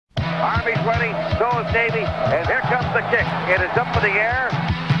Army's ready, so is Navy, and here comes the kick. It is up in the air.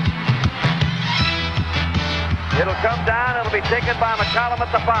 It'll come down. It'll be taken by McCallum at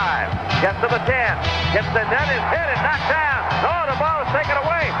the 5. Gets to the 10. Gets the net. Is hit and knocked down. No, the ball is taken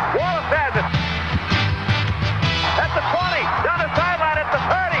away. Wallace has it. At the 20. Down the sideline at the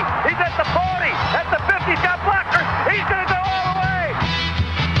 30. He's at the 40. At the 50. He's got blockers. He's going to go all the way.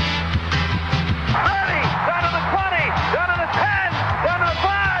 30. Down to the 20. Down to the 10. Down to the 5.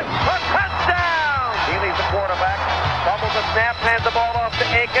 A touchdown. Healy's the quarterback. Fumbles the snap. Hands the ball off to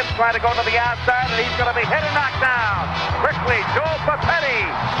Aikens. Trying to go to the outside. And he's going to be hit and knocked down. Quickly, Joe Papetti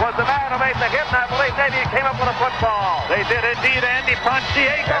was the man who made the hit, and I believe Navy came up with a football. They did indeed. Andy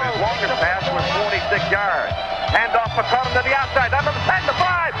Pontiego. And his longest pass was 46 yards. Handoff McCallum to the outside. Down to the 10 to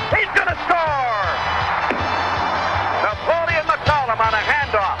 5. He's going to score. Napoleon McCallum on a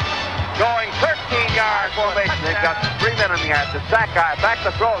handoff. Going 13 yards formation. They've got 3 men in the air. The sack guy back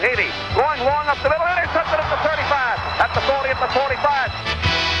to throw. Healy going long up the middle. Intercepted at the 35. At the 40, at the 45.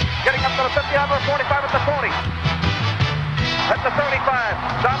 Getting up to the 50, out of the 45 at the 40. At the 35,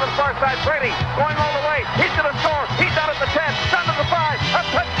 down to the far side, Brady going all the way. He's going to score. He's down at the 10, down to the 5. A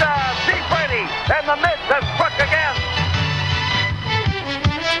touchdown, Steve Brady, and the miss has struck again.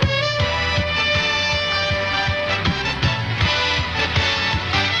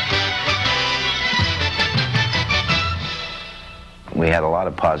 We had a lot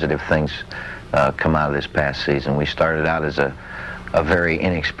of positive things come out of this past season. We started out as a very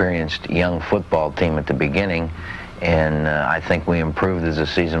inexperienced young football team at the beginning, and I think we improved as the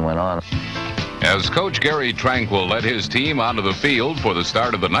season went on. As Coach Gary Tranquil led his team onto the field for the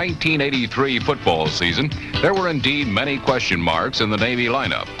start of the 1983 football season, there were indeed many question marks in the Navy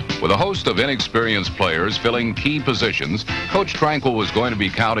lineup. With a host of inexperienced players filling key positions, Coach Tranquil was going to be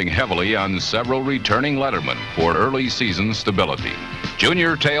counting heavily on several returning lettermen for early season stability.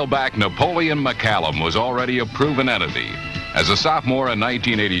 Junior tailback Napoleon McCallum was already a proven entity. As a sophomore in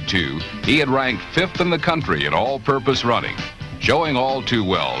 1982, he had ranked 5th in the country in all-purpose running. Showing all too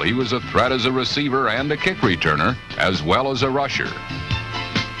well, he was a threat as a receiver and a kick returner, as well as a rusher.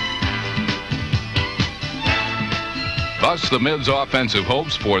 Thus, the Mid's offensive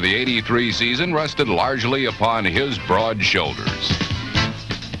hopes for the '83 season rested largely upon his broad shoulders.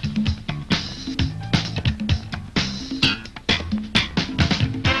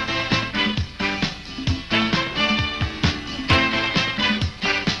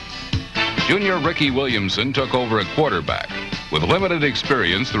 Junior Ricky Williamson took over at quarterback. With limited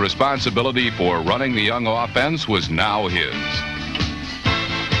experience, the responsibility for running the young offense was now his.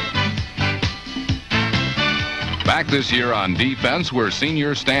 Back this year on defense were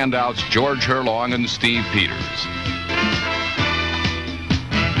senior standouts George Herlong and Steve Peters.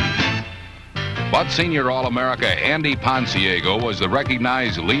 But senior All-America Andy Pontiego was the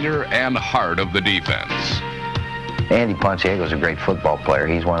recognized leader and heart of the defense. Andy Pontiego is a great football player.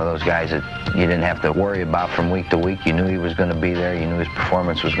 He's one of those guys that you didn't have to worry about from week to week. You knew he was going to be there. You knew his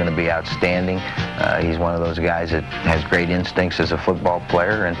performance was going to be outstanding. He's one of those guys that has great instincts as a football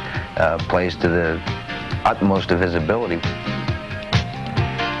player and plays to the utmost of his ability.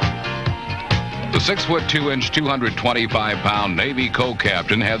 The 6'2", 225-pound Navy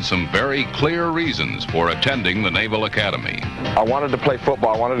co-captain had some very clear reasons for attending the Naval Academy. I wanted to play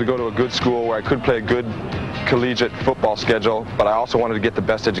football. I wanted to go to a good school where I could play a good collegiate football schedule, but I also wanted to get the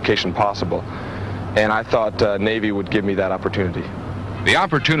best education possible. And I thought Navy would give me that opportunity. The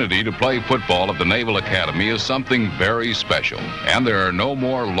opportunity to play football at the Naval Academy is something very special, and there are no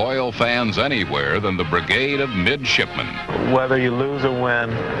more loyal fans anywhere than the brigade of midshipmen. Whether you lose or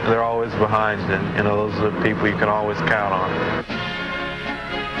win, they're always behind, and those are the people you can always count on.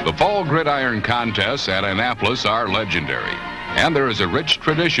 The fall gridiron contests at Annapolis are legendary, and there is a rich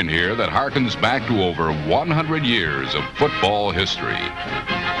tradition here that harkens back to over 100 years of football history.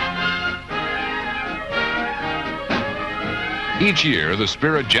 Each year, the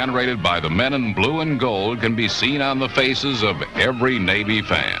spirit generated by the men in blue and gold can be seen on the faces of every Navy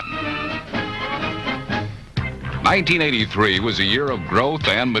fan. 1983 was a year of growth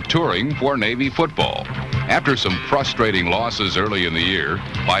and maturing for Navy football. After some frustrating losses early in the year,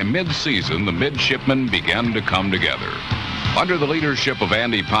 by mid-season, the midshipmen began to come together. Under the leadership of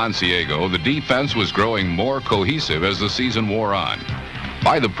Andy Pontiego, the defense was growing more cohesive as the season wore on.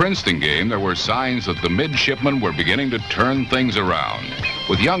 By the Princeton game, there were signs that the midshipmen were beginning to turn things around,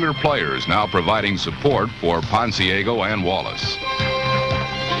 with younger players now providing support for Pontiego and Wallace.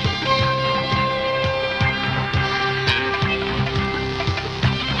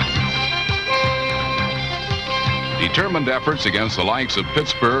 Determined efforts against the likes of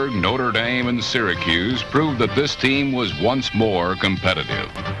Pittsburgh, Notre Dame, and Syracuse proved that this team was once more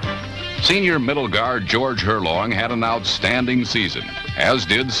competitive. Senior middle guard George Herlong had an outstanding season, as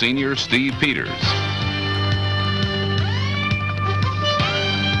did senior Steve Peters.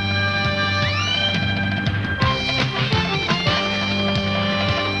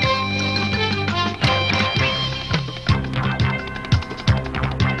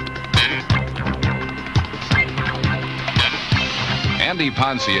 Andy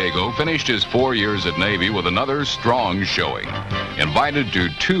Ponciego finished his 4 years at Navy with another strong showing. Invited to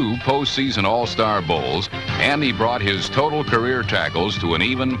 2 postseason All-Star Bowls, Andy brought his total career tackles to an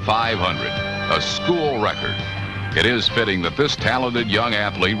even 500, a school record. It is fitting that this talented young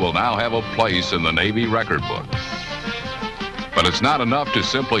athlete will now have a place in the Navy record book. But it's not enough to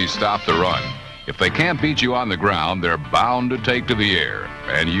simply stop the run. If they can't beat you on the ground, they're bound to take to the air,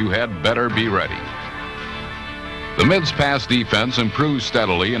 and you had better be ready. The Mids pass defense improved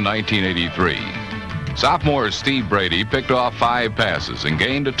steadily in 1983. Sophomore Steve Brady picked off 5 passes and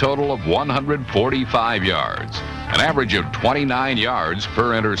gained a total of 145 yards, an average of 29 yards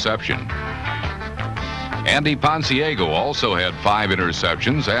per interception. Andy Ponciego also had 5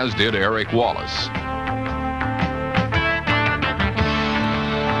 interceptions, as did Eric Wallace.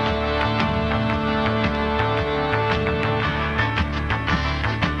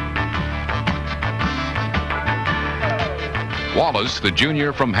 Wallace, the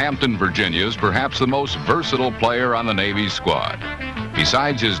junior from Hampton, Virginia, is perhaps the most versatile player on the Navy squad.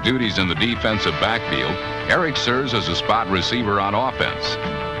 Besides his duties in the defensive backfield, Eric serves as a spot receiver on offense.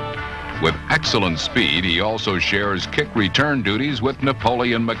 With excellent speed, he also shares kick return duties with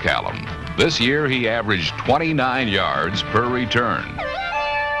Napoleon McCallum. This year, he averaged 29 yards per return.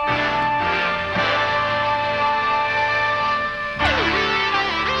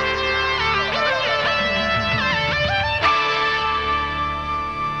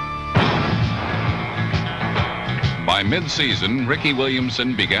 By mid-season, Ricky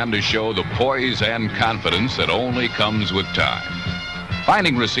Williamson began to show the poise and confidence that only comes with time.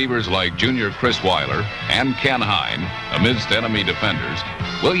 Finding receivers like junior Chris Weiler and Ken Hine amidst enemy defenders,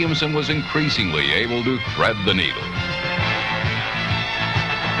 Williamson was increasingly able to thread the needle.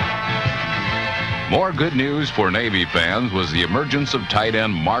 More good news for Navy fans was the emergence of tight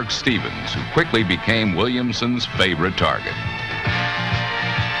end Mark Stevens, who quickly became Williamson's favorite target.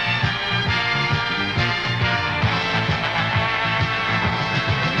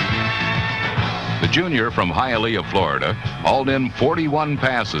 The junior from Hialeah, Florida, hauled in 41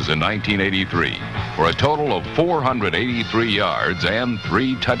 passes in 1983 for a total of 483 yards and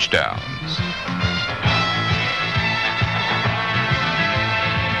 3 touchdowns.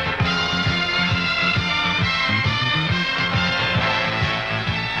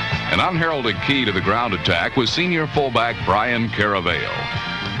 An unheralded key to the ground attack was senior fullback Brian Caravale.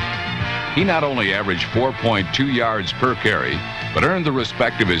 He not only averaged 4.2 yards per carry, but earned the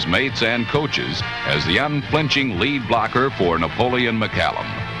respect of his mates and coaches as the unflinching lead blocker for Napoleon McCallum.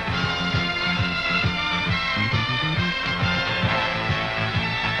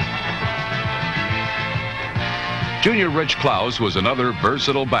 Junior Rich Klaus was another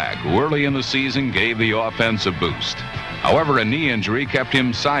versatile back who early in the season gave the offense a boost. However, a knee injury kept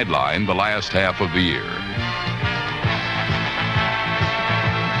him sidelined the last half of the year.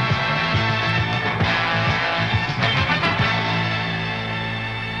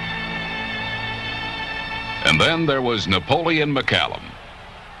 And then there was Napoleon McCallum,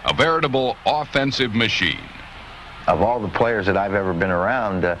 a veritable offensive machine. Of all the players that I've ever been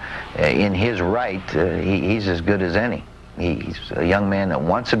around, in his right, he's as good as any. He's a young man that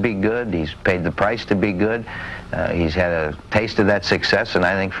wants to be good. He's paid the price to be good. He's had a taste of that success, and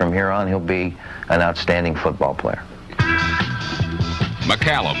I think from here on he'll be an outstanding football player.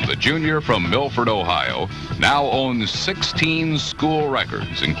 McCallum, the junior from Milford, Ohio, now owns 16 school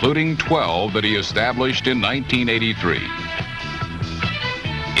records, including 12 that he established in 1983.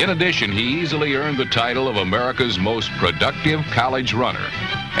 In addition, he easily earned the title of America's most productive college runner,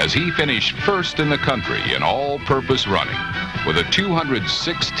 as he finished first in the country in all-purpose running with a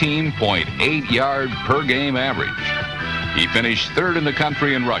 216.8 yard per game average. He finished third in the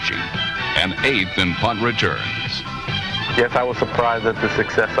country in rushing and 8th in punt returns. Yes, I was surprised at the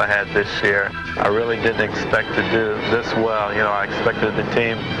success I had this year. I really didn't expect to do this well. You know, I expected the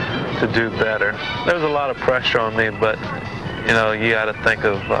team to do better. There was a lot of pressure on me, but, you know, you got to think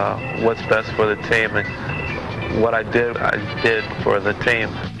of what's best for the team, and what I did for the team.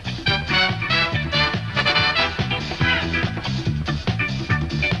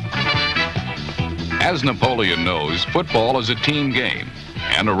 As Napoleon knows, football is a team game,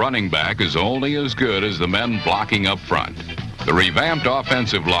 and a running back is only as good as the men blocking up front. The revamped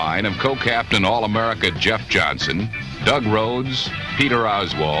offensive line of co-captain All-America Jeff Johnson Doug Rhodes, Peter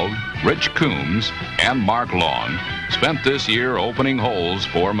Oswald, Rich Coombs, and Mark Long spent this year opening holes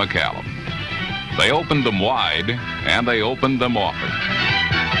for McCallum. They opened them wide, and they opened them often.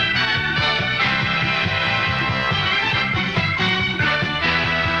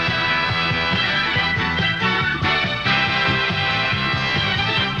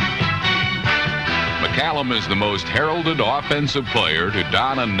 McCallum is the most heralded offensive player to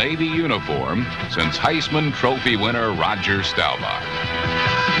don a Navy uniform since Heisman Trophy winner Roger Staubach.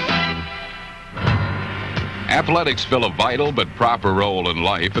 Athletics fill a vital but proper role in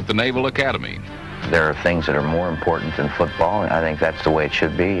life at the Naval Academy. There are things that are more important than football, and I think that's the way it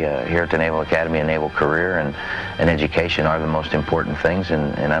should be. Here at the Naval Academy, a naval career and education are the most important things,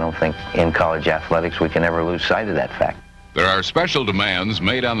 and I don't think in college athletics we can ever lose sight of that fact. There are special demands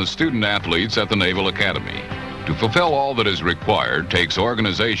made on the student athletes at the Naval Academy. To fulfill all that is required takes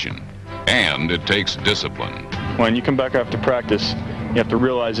organization, and it takes discipline. When you come back after practice, you have to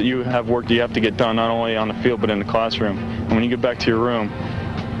realize that you have work that you have to get done not only on the field but in the classroom. And when you get back to your room,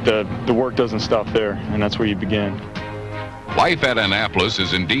 the work doesn't stop there, and that's where you begin. Life at Annapolis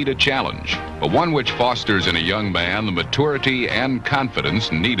is indeed a challenge, but one which fosters in a young man the maturity and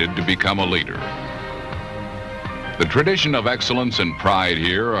confidence needed to become a leader. The tradition of excellence and pride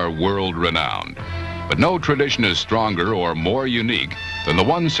here are world-renowned, but no tradition is stronger or more unique than the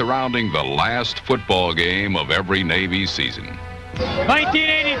one surrounding the last football game of every Navy season.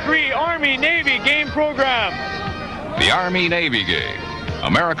 1983 Army-Navy game program. The Army-Navy game,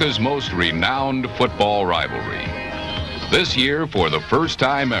 America's most renowned football rivalry. This year, for the first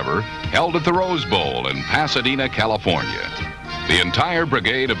time ever, held at the Rose Bowl in Pasadena, California. The entire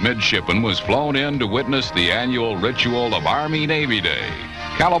brigade of midshipmen was flown in to witness the annual ritual of Army-Navy Day,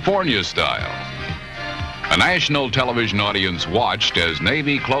 California style. A national television audience watched as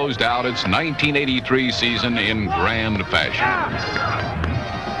Navy closed out its 1983 season in grand fashion.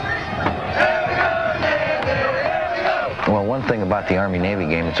 Well, one thing about the Army-Navy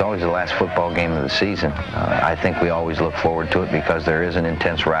game, it's always the last football game of the season. I think we always look forward to it because there is an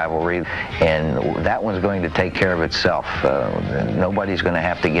intense rivalry, and that one's going to take care of itself. Nobody's going to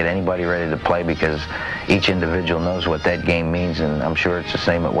have to get anybody ready to play because each individual knows what that game means, and I'm sure it's the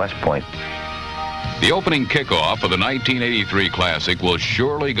same at West Point. The opening kickoff of the 1983 Classic will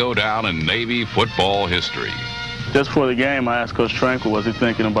surely go down in Navy football history. Just before the game, I asked Coach Tranquil, was he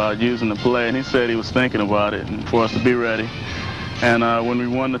thinking about using the play, and he said he was thinking about it and for us to be ready. And when we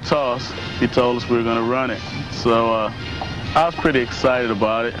won the toss, he told us we were going to run it. So I was pretty excited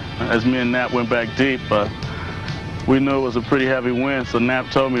about it. As me and Nap went back deep, we knew it was a pretty heavy wind, so Nap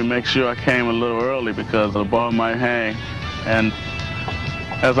told me to make sure I came a little early because the ball might hang. And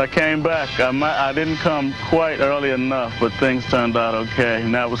as I came back, I didn't come quite early enough, but things turned out okay.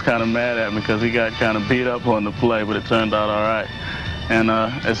 And Nat was kind of mad at me because he got kind of beat up on the play, but it turned out all right. And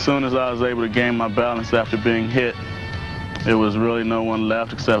as soon as I was able to gain my balance after being hit, there was really no one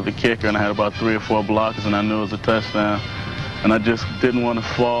left except the kicker, and I had about 3 or 4 blockers, and I knew it was a touchdown. And I just didn't want to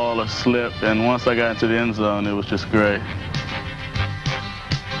fall or slip, and once I got into the end zone, it was just great.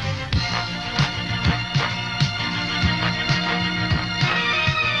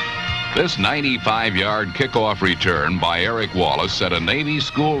 This 95-yard kickoff return by Eric Wallace set a Navy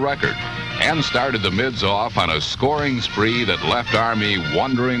school record and started the Mids off on a scoring spree that left Army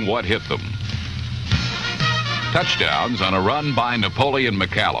wondering what hit them. Touchdowns on a run by Napoleon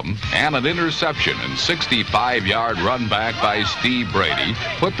McCallum and an interception and 65-yard run back by Steve Brady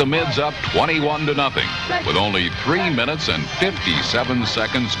put the Mids up 21-0 with only 3 minutes and 57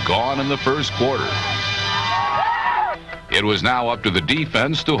 seconds gone in the first quarter. It was now up to the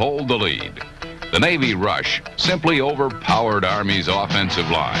defense to hold the lead. The Navy rush simply overpowered Army's offensive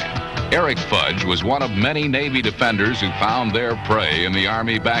line. Eric Fudge was one of many Navy defenders who found their prey in the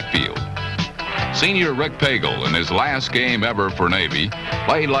Army backfield. Senior Rick Pagel, in his last game ever for Navy,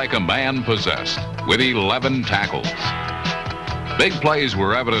 played like a man possessed with 11 tackles. Big plays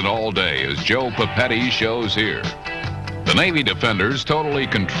were evident all day, as Joe Papetti shows here. The Navy defenders totally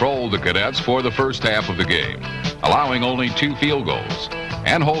controlled the cadets for the first half of the game, allowing only 2 field goals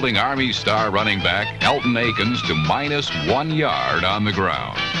and holding Army star running back Elton Akins to -1 yard on the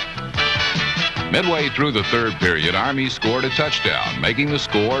ground. Midway through the third period, Army scored a touchdown, making the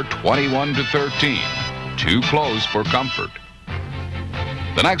score 21-13, too close for comfort.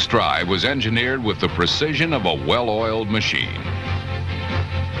 The next drive was engineered with the precision of a well-oiled machine.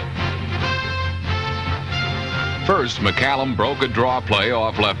 First, McCallum broke a draw play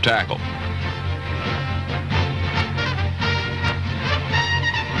off left tackle.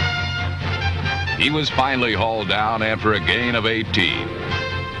 He was finally hauled down after a gain of 18.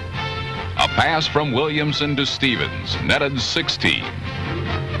 A pass from Williamson to Stevens, netted 16.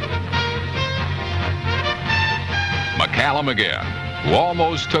 McCallum again, who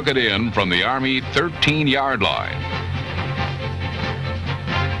almost took it in from the Army 13-yard line.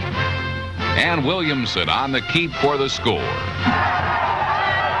 And Williamson on the keep for the score.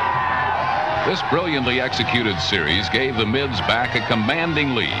 This brilliantly executed series gave the Mids back a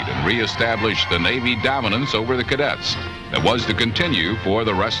commanding lead and reestablished the Navy dominance over the Cadets that was to continue for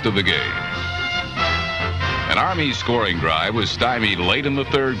the rest of the game. An Army scoring drive was stymied late in the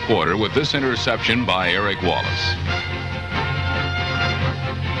third quarter with this interception by Eric Wallace.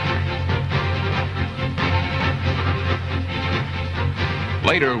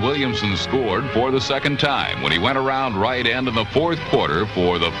 Later, Williamson scored for the second time when he went around right end in the fourth quarter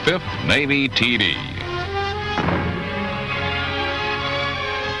for the 5th Navy TD.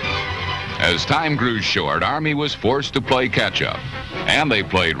 As time grew short, Army was forced to play catch-up, and they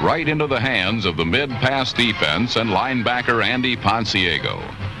played right into the hands of the mid-pass defense and linebacker Andy Ponciego.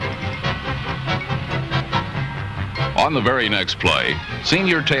 On the very next play,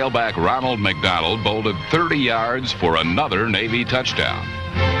 senior tailback Ronald McDonald bolted 30 yards for another Navy touchdown.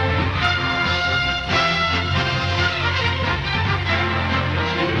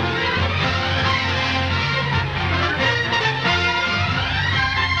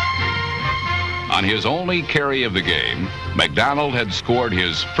 On his only carry of the game, McDonald had scored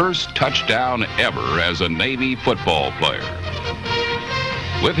his first touchdown ever as a Navy football player.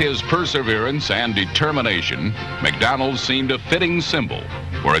 With his perseverance and determination, McDonald seemed a fitting symbol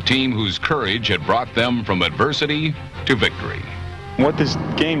for a team whose courage had brought them from adversity to victory. What this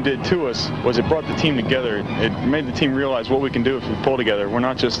game did to us was it brought the team together. It made the team realize what we can do if we pull together. We're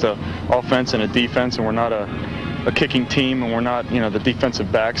not just an offense and a defense, and we're not a kicking team, and we're not, the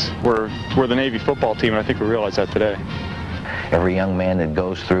defensive backs. We're the Navy football team, and I think we realize that today. Every young man that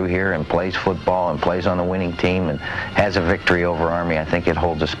goes through here and plays football and plays on the winning team and has a victory over Army, I think it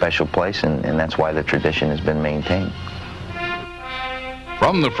holds a special place, and that's why the tradition has been maintained.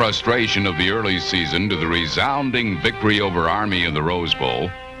 From the frustration of the early season to the resounding victory over Army in the Rose Bowl,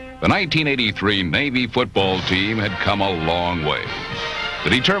 the 1983 Navy football team had come a long way. The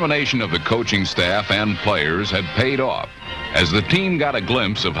determination of the coaching staff and players had paid off as the team got a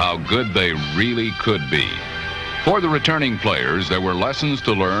glimpse of how good they really could be. For the returning players, there were lessons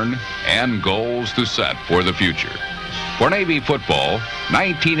to learn and goals to set for the future. For Navy football,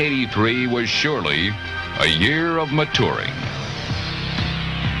 1983 was surely a year of maturing.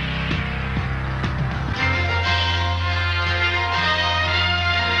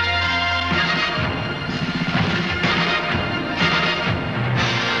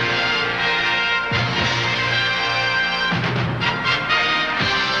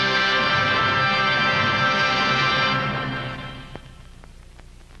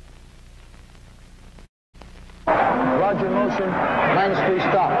 Roger motion, minus 3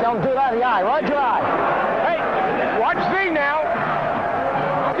 stop. Tell him do it out of the eye, Roger eye. Hey, watch me now.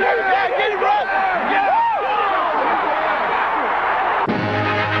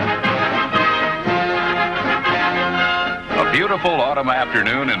 A beautiful autumn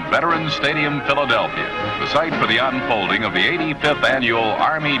afternoon in Veterans Stadium, Philadelphia, the site for the unfolding of the 85th Annual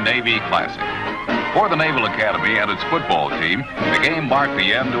Army-Navy Classic. For the Naval Academy and its football team, the game marked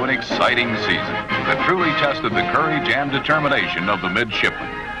the end to an exciting season that truly tested the courage and determination of the midshipmen.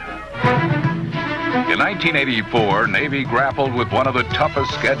 In 1984, Navy grappled with one of the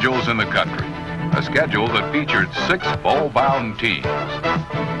toughest schedules in the country, a schedule that featured 6 bowl-bound teams: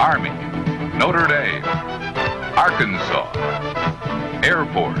 Army, Notre Dame, Arkansas, Air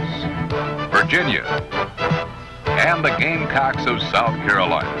Force, Virginia, and the Gamecocks of South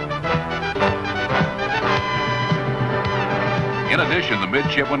Carolina. In addition, the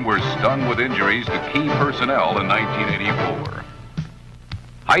midshipmen were stung with injuries to key personnel in 1984.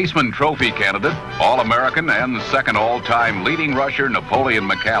 Heisman Trophy candidate, All-American, and second all-time leading rusher Napoleon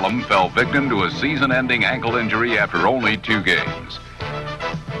McCallum fell victim to a season-ending ankle injury after only 2 games.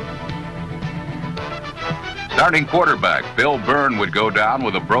 Starting quarterback Bill Byrne would go down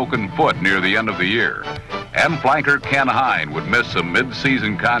with a broken foot near the end of the year, and flanker Ken Hine would miss some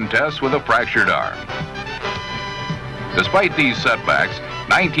mid-season contests with a fractured arm. Despite these setbacks,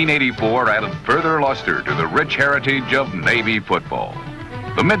 1984 added further luster to the rich heritage of Navy football.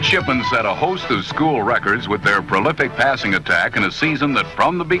 The midshipmen set a host of school records with their prolific passing attack in a season that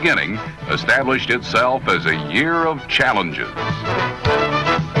from the beginning established itself as a year of challenges.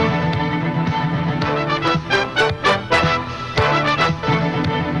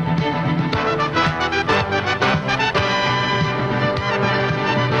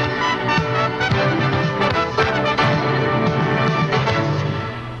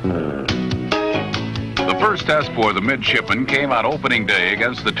 first test for the Midshipmen came on opening day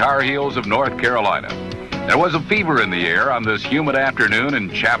against the Tar Heels of North Carolina. There was a fever in the air on this humid afternoon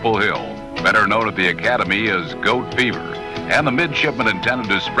in Chapel Hill, better known at the Academy as goat fever, and the Midshipmen intended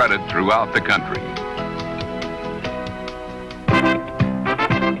to spread it throughout the country.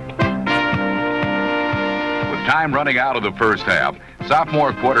 With time running out of the first half,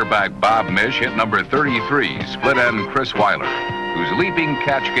 sophomore quarterback Bob Mish hit number 33, split end Chris Weiler, whose leaping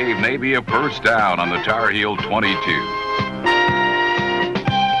catch gave Navy a first down on the Tar Heel 22.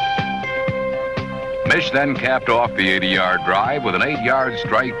 Mish then capped off the 80-yard drive with an 8-yard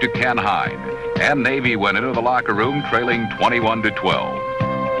strike to Ken Hine, and Navy went into the locker room trailing 21-12.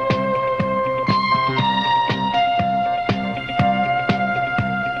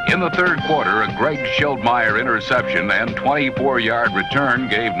 In the third quarter, a Greg Schildmeyer interception and 24-yard return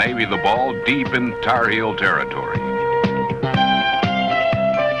gave Navy the ball deep in Tar Heel territory.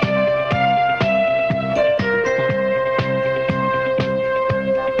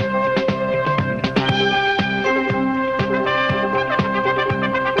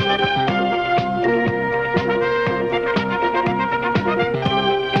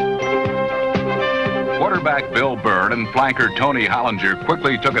 Quarterback Bill Byrne and flanker Tony Hollinger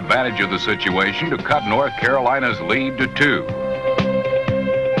quickly took advantage of the situation to cut North Carolina's lead to 2.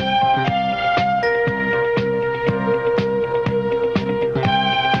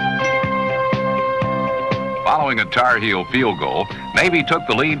 Following a Tar Heel field goal, Navy took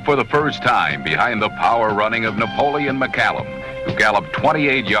the lead for the first time behind the power running of Napoleon McCallum, who galloped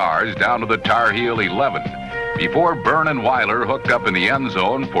 28 yards down to the Tar Heel 11. Before Byrne and Weiler hooked up in the end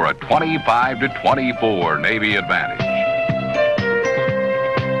zone for a 25-24 Navy advantage.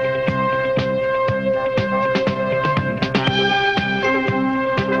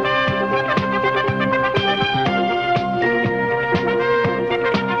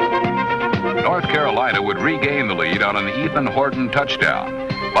 North Carolina would regain the lead on an Ethan Horton touchdown,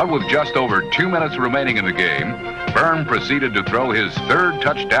 but with just over 2 minutes remaining in the game, Byrne proceeded to throw his third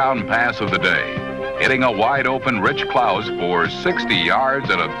touchdown pass of the day, hitting a wide-open Rich Klaus for 60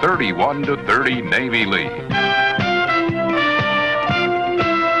 yards and a 31-30 Navy lead.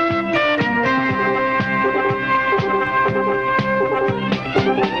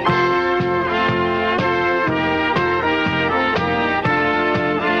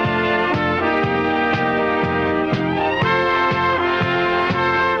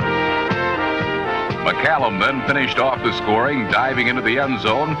 McCallum then finished off the scoring, diving into the end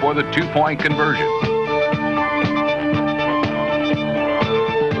zone for the 2-point conversion.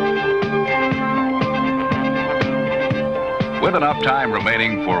 With enough time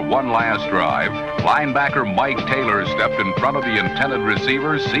remaining for one last drive, linebacker Mike Taylor stepped in front of the intended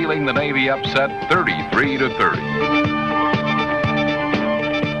receiver, sealing the Navy upset 33-30.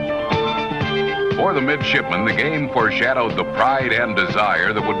 For the Midshipmen, the game foreshadowed the pride and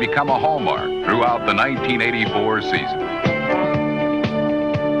desire that would become a hallmark throughout the 1984 season.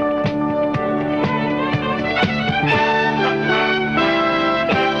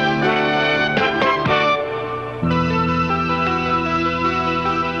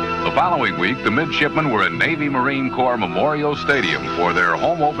 The following week, the Midshipmen were at Navy Marine Corps Memorial Stadium for their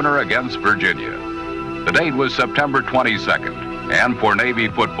home opener against Virginia. The date was September 22nd, and for Navy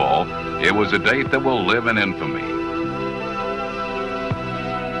football, it was a date that will live in infamy.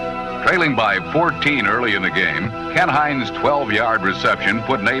 Trailing by 14 early in the game, Ken Hine's 12-yard reception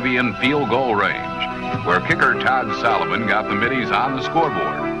put Navy in field goal range, where kicker Todd Solomon got the Middies on the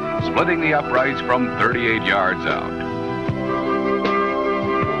scoreboard, splitting the uprights from 38 yards out.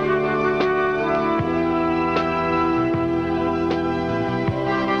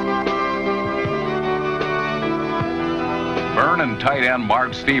 Byrne and tight end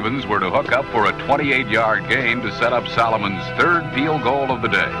Mark Stevens were to hook up for a 28-yard gain to set up Solomon's third field goal of the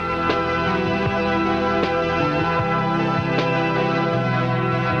day.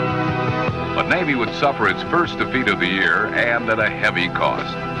 But Navy would suffer its first defeat of the year, and at a heavy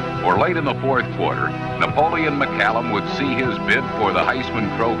cost. For late in the fourth quarter, Napoleon McCallum would see his bid for the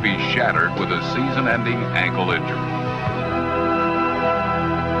Heisman Trophy shattered with a season-ending ankle injury.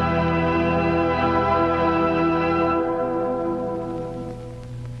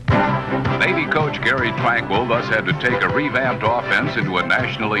 Navy coach Gary Tranquil thus had to take a revamped offense into a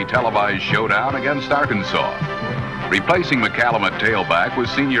nationally televised showdown against Arkansas. Replacing McCallum at tailback was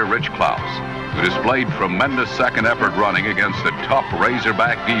senior Rich Klaus, who displayed tremendous second effort running against a tough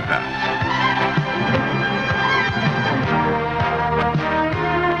Razorback defense.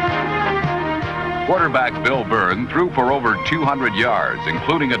 Quarterback Bill Byrne threw for over 200 yards,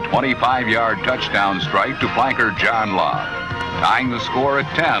 including a 25-yard touchdown strike to flanker John Love, tying the score at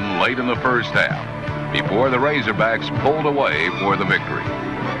 10 late in the first half. before the Razorbacks pulled away for the victory.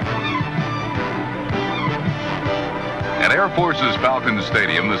 At Air Force's Falcon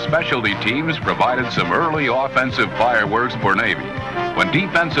Stadium, the specialty teams provided some early offensive fireworks for Navy when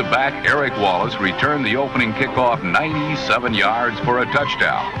defensive back Eric Wallace returned the opening kickoff 97 yards for a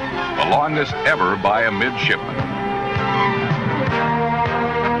touchdown, the longest ever by a midshipman.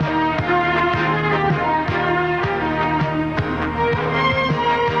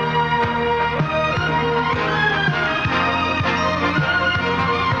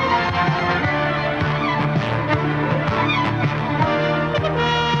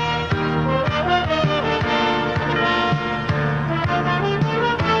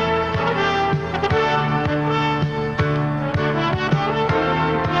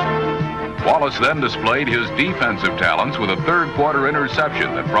 Wallace then displayed his defensive talents with a third-quarter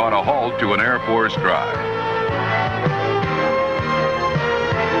interception that brought a halt to an Air Force drive.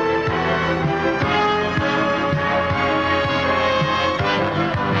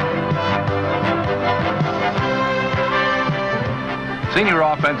 Senior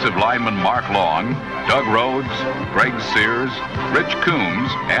offensive lineman Mark Long, Doug Rhodes, Greg Sears, Rich Coombs,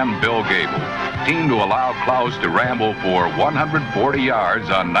 and Bill Gable teamed to allow Klaus to ramble for 140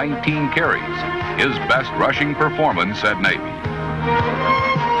 yards on 19 carries, his best rushing performance at Navy.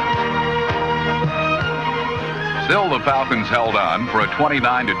 Still, the Falcons held on for a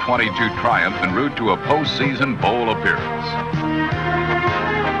 29-22 triumph en route to a postseason bowl appearance.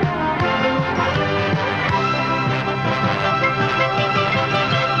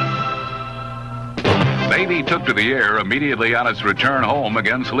 Navy took to the air immediately on its return home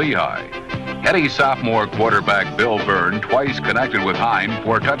against Lehigh. Heady sophomore quarterback Bill Byrne twice connected with Hine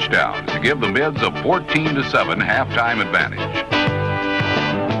for touchdowns to give the Mids a 14-7 halftime advantage.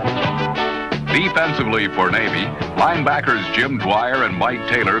 Defensively for Navy, linebackers Jim Dwyer and Mike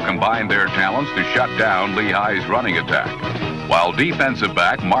Taylor combined their talents to shut down Lehigh's running attack, while defensive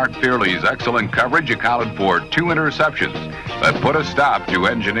back Mark Fearley's excellent coverage accounted for 2 interceptions that put a stop to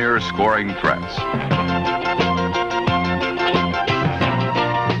engineer scoring threats.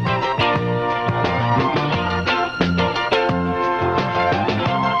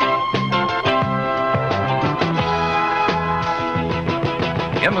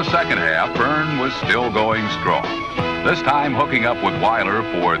 In the second half, Byrne was still going strong, this time hooking up with Weiler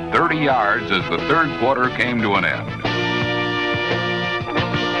for 30 yards as the third quarter came to an end.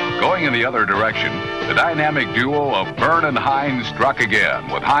 Going in the other direction, the dynamic duo of Byrne and Hine struck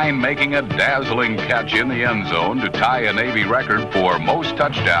again, with Hine making a dazzling catch in the end zone to tie a Navy record for most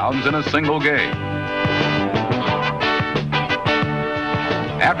touchdowns in a single game.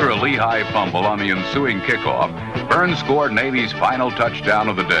 After a Lehigh fumble on the ensuing kickoff, Byrne scored Navy's final touchdown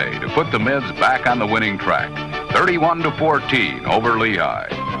of the day to put the Mids back on the winning track, 31-14 over Lehigh.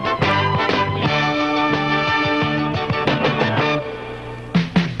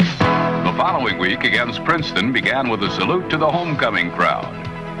 The following week against Princeton began with a salute to the homecoming crowd.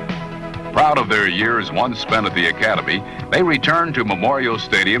 Proud of their years once spent at the academy, they returned to Memorial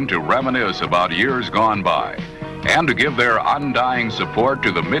Stadium to reminisce about years gone by and to give their undying support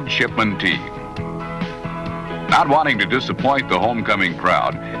to the midshipman team. Not wanting to disappoint the homecoming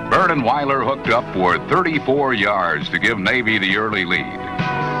crowd, Byrne and Weiler hooked up for 34 yards to give Navy the early lead.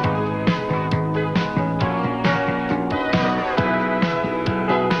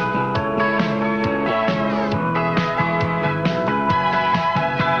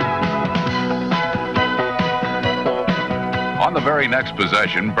 On the very next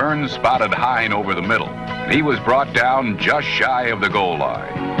possession, Byrne spotted Hine over the middle, and he was brought down just shy of the goal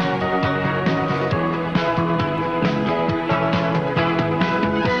line.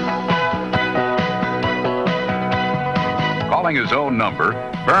 Calling his own number,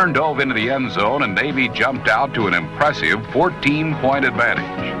 Byrne dove into the end zone and Navy jumped out to an impressive 14-point advantage.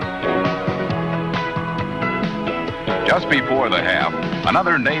 Just before the half,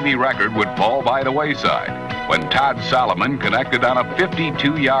 another Navy record would fall by the wayside when Todd Solomon connected on a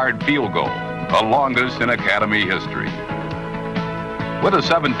 52-yard field goal, the longest in Academy history. With a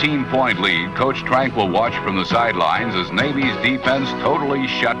 17-point lead, Coach Tranquil watched from the sidelines as Navy's defense totally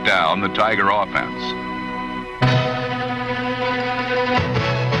shut down the Tiger offense.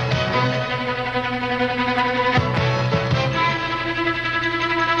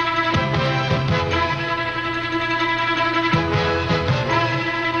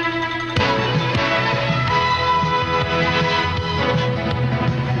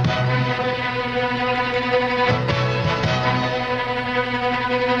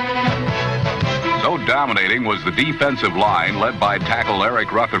 Dominating was the defensive line led by tackle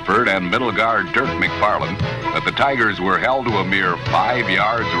Eric Rutherford and middle guard Dirk McFarland that the Tigers were held to a mere 5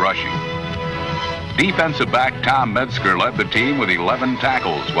 yards rushing. Defensive back Tom Metzger led the team with 11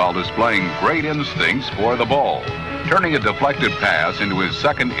 tackles while displaying great instincts for the ball, turning a deflected pass into his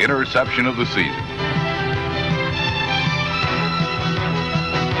second interception of the season.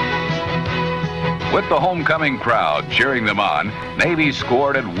 With the homecoming crowd cheering them on, Navy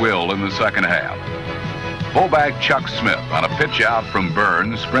scored at will in the second half. Fullback Chuck Smith, on a pitch out from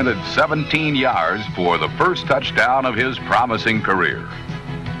Burns, sprinted 17 yards for the first touchdown of his promising career.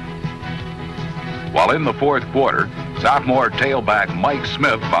 While in the fourth quarter, sophomore tailback Mike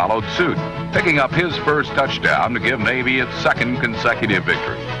Smith followed suit, picking up his first touchdown to give Navy its second consecutive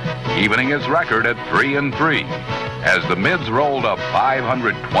victory, evening its record at 3-3, as the Mids rolled up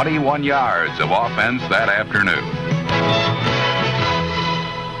 521 yards of offense that afternoon.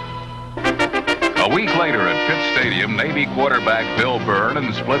 A week later at Pitt Stadium, Navy quarterback Bill Byrne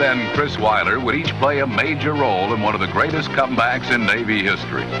and split end Chris Weiler would each play a major role in one of the greatest comebacks in Navy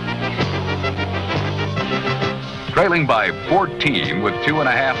history. Trailing by 14 with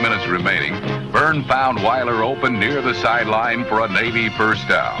 2.5 minutes remaining, Byrne found Weiler open near the sideline for a Navy first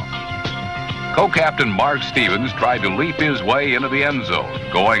down. Co-captain Mark Stevens tried to leap his way into the end zone,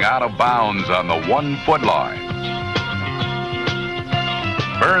 going out of bounds on the 1-foot line.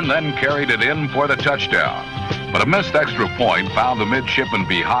 Byrne then carried it in for the touchdown, but a missed extra point found the midshipmen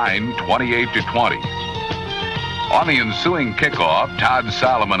behind 28-20. On the ensuing kickoff, Todd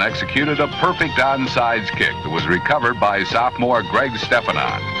Solomon executed a perfect onside kick that was recovered by sophomore Greg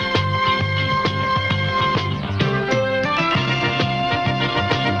Stefanon.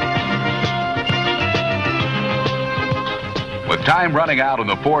 With time running out in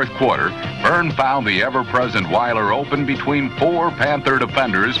the fourth quarter, Byrne found the ever-present Weiler open between 4 Panther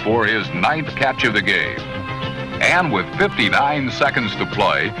defenders for his 9th catch of the game. And with 59 seconds to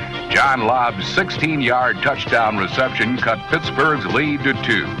play, John Lobb's 16-yard touchdown reception cut Pittsburgh's lead to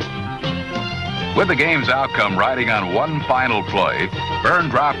 2. With the game's outcome riding on one final play, Byrne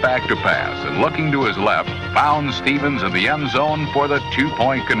dropped back to pass and, looking to his left, found Stevens in the end zone for the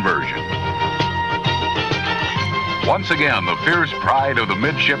 2-point conversion. Once again, the fierce pride of the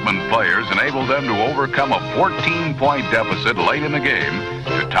midshipmen players enabled them to overcome a 14-point deficit late in the game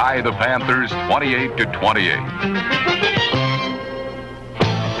to tie the Panthers 28-28.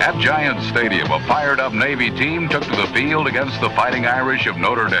 At Giants Stadium, a fired-up Navy team took to the field against the Fighting Irish of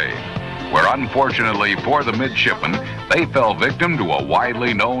Notre Dame, where unfortunately for the midshipmen, they fell victim to a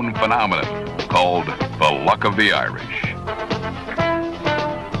widely known phenomenon called the luck of the Irish.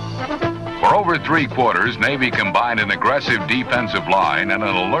 For over 3 quarters, Navy combined an aggressive defensive line and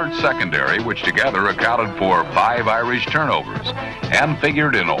an alert secondary, which together accounted for 5 Irish turnovers and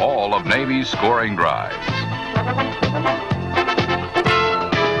figured in all of Navy's scoring drives.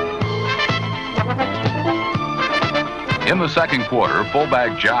 In the second quarter,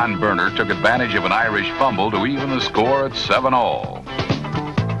 fullback John Burner took advantage of an Irish fumble to even the score at 7-all.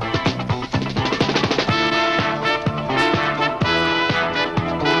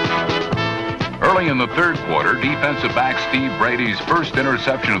 Early in the third quarter, defensive back Steve Brady's first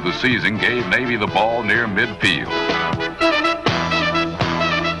interception of the season gave Navy the ball near midfield.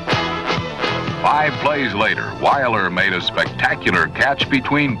 5 plays later, Weiler made a spectacular catch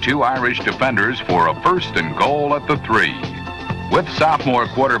between 2 Irish defenders for a 1st and goal at the 3. With sophomore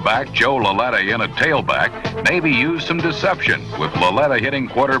quarterback Joe Laletta in a tailback, Navy used some deception, with Laletta hitting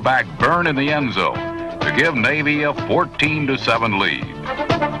quarterback Byrne in the end zone to give Navy a 14-7 lead.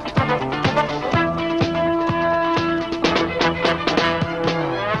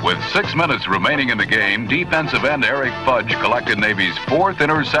 With 6 minutes remaining in the game, defensive end Eric Fudge collected Navy's 4th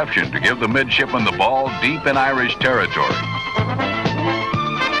interception to give the midshipmen the ball deep in Irish territory.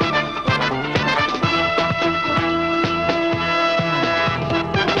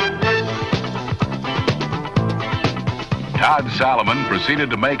 Todd Solomon proceeded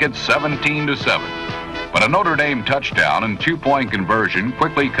to make it 17-7. But a Notre Dame touchdown and 2-point conversion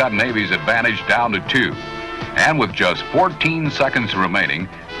quickly cut Navy's advantage down to 2. And with just 14 seconds remaining,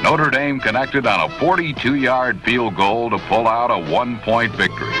 Notre Dame connected on a 42-yard field goal to pull out a 1-point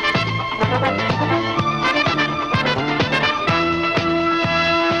victory.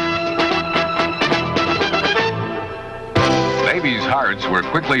 Navy's hearts were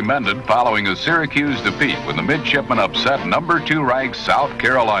quickly mended following a Syracuse defeat when the midshipmen upset number 2 ranked South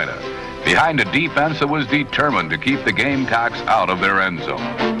Carolina, behind a defense that was determined to keep the Gamecocks out of their end zone.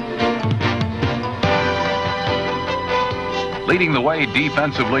 Leading the way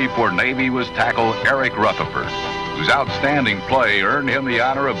defensively for Navy was tackle Eric Rutherford, whose outstanding play earned him the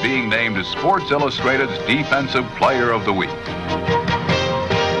honor of being named Sports Illustrated's Defensive Player of the Week.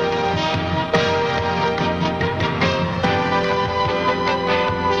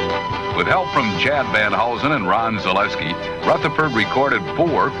 With help from Chad Van Housen and Ron Zaleski, Rutherford recorded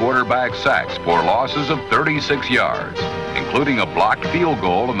 4 quarterback sacks for losses of 36 yards, including a blocked field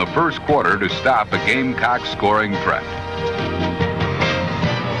goal in the first quarter to stop a Gamecock scoring threat.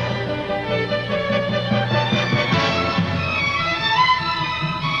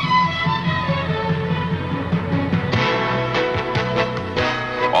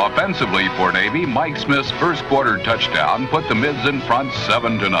 Offensively for Navy, Mike Smith's first quarter touchdown put the Mids in front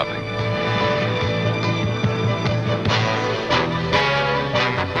 7-0.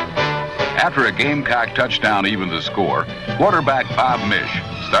 After a Gamecock touchdown evened the score, quarterback Bob Mish,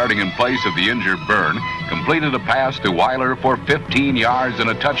 starting in place of the injured Byrne, completed a pass to Weiler for 15 yards and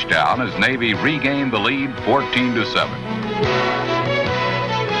a touchdown as Navy regained the lead 14-7.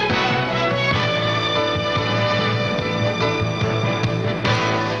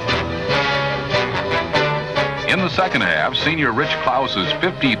 In the second half, senior Rich Klaus's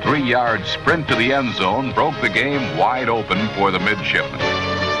 53-yard sprint to the end zone broke the game wide open for the Midshipmen.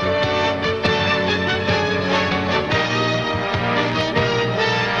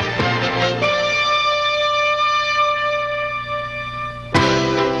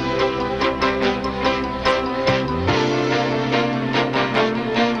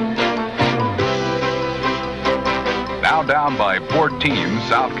 Down by 14,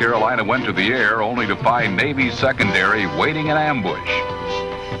 South Carolina went to the air only to find Navy's secondary waiting in ambush.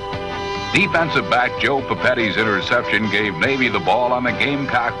 Defensive back Joe Papetti's interception gave Navy the ball on the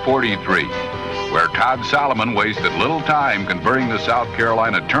Gamecock 43, where Todd Solomon wasted little time converting the South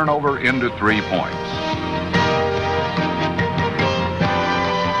Carolina turnover into 3 points.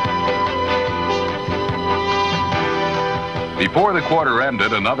 Before the quarter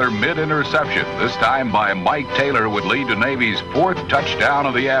ended, another mid-interception, this time by Mike Taylor, would lead to Navy's 4th touchdown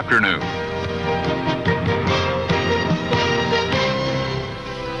of the afternoon.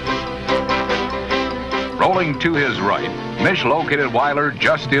 Rolling to his right, Mish located Weiler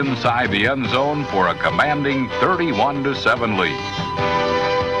just inside the end zone for a commanding 31-7 lead.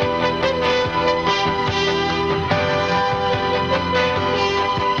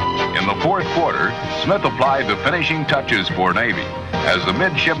 In the fourth quarter, Smith applied the finishing touches for Navy as the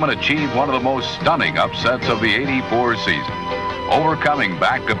Midshipmen achieved one of the most stunning upsets of the '84 season, overcoming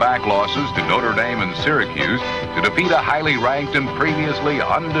back-to-back losses to Notre Dame and Syracuse to defeat a highly ranked and previously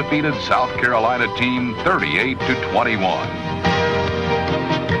undefeated South Carolina team 38-21.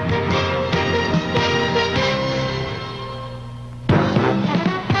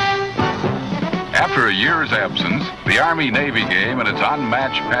 After a year's absence, the Army-Navy game and its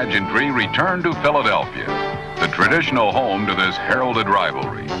unmatched pageantry returned to Philadelphia, the traditional home to this heralded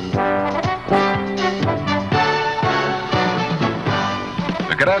rivalry.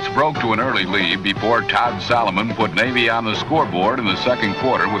 The Cadets broke to an early lead before Todd Solomon put Navy on the scoreboard in the second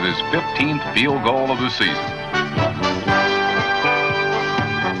quarter with his 15th field goal of the season.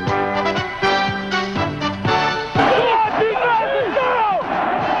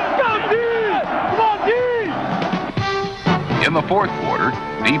 In the fourth quarter,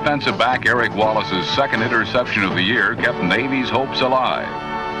 defensive back Eric Wallace's second interception of the year kept Navy's hopes alive.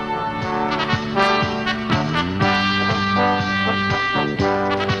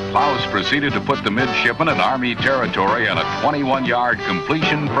 Klaus proceeded to put the Midshipmen in Army territory on a 21-yard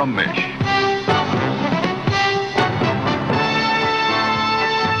completion from Mish.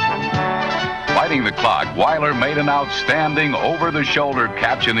 Fighting the clock, Weiler made an outstanding over-the-shoulder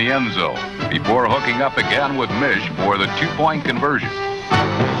catch in the end zone before hooking up again with Mish for the 2-point conversion.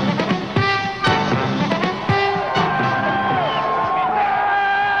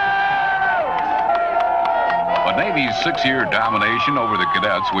 But Navy's 6-year domination over the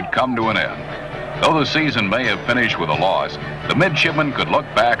Cadets would come to an end. Though the season may have finished with a loss, the Midshipmen could look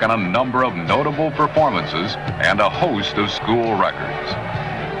back on a number of notable performances and a host of school records.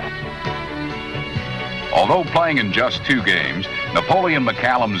 Although playing in just 2 games, Napoleon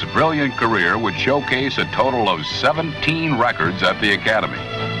McCallum's brilliant career would showcase a total of 17 records at the Academy.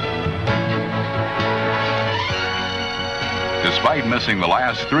 Despite missing the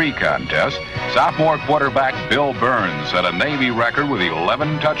last 3 contests, sophomore quarterback Bill Burns set a Navy record with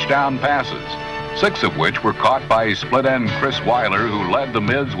 11 touchdown passes, 6 of which were caught by split-end Chris Weiler, who led the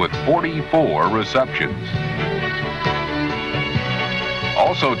Mids with 44 receptions.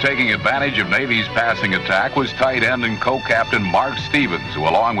 Also taking advantage of Navy's passing attack was tight end and co-captain Mark Stevens, who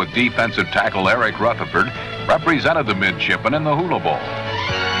along with defensive tackle Eric Rutherford represented the Midshipmen in the Hula Bowl.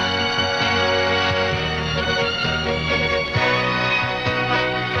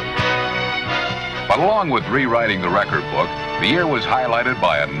 But along with rewriting the record book, the year was highlighted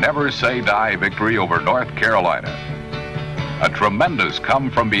by a never-say-die victory over North Carolina. a tremendous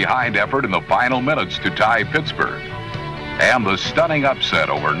come-from-behind effort in the final minutes to tie Pittsburgh, and the stunning upset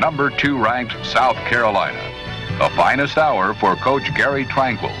over number 2 ranked South Carolina. The finest hour for Coach Gary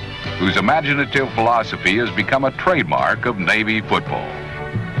Tranquill, whose imaginative philosophy has become a trademark of Navy football.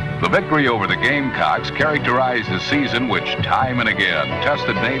 The victory over the Gamecocks characterized a season which time and again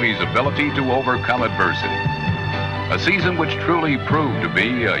tested Navy's ability to overcome adversity. A season which truly proved to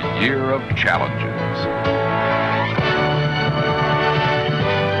be a year of challenges.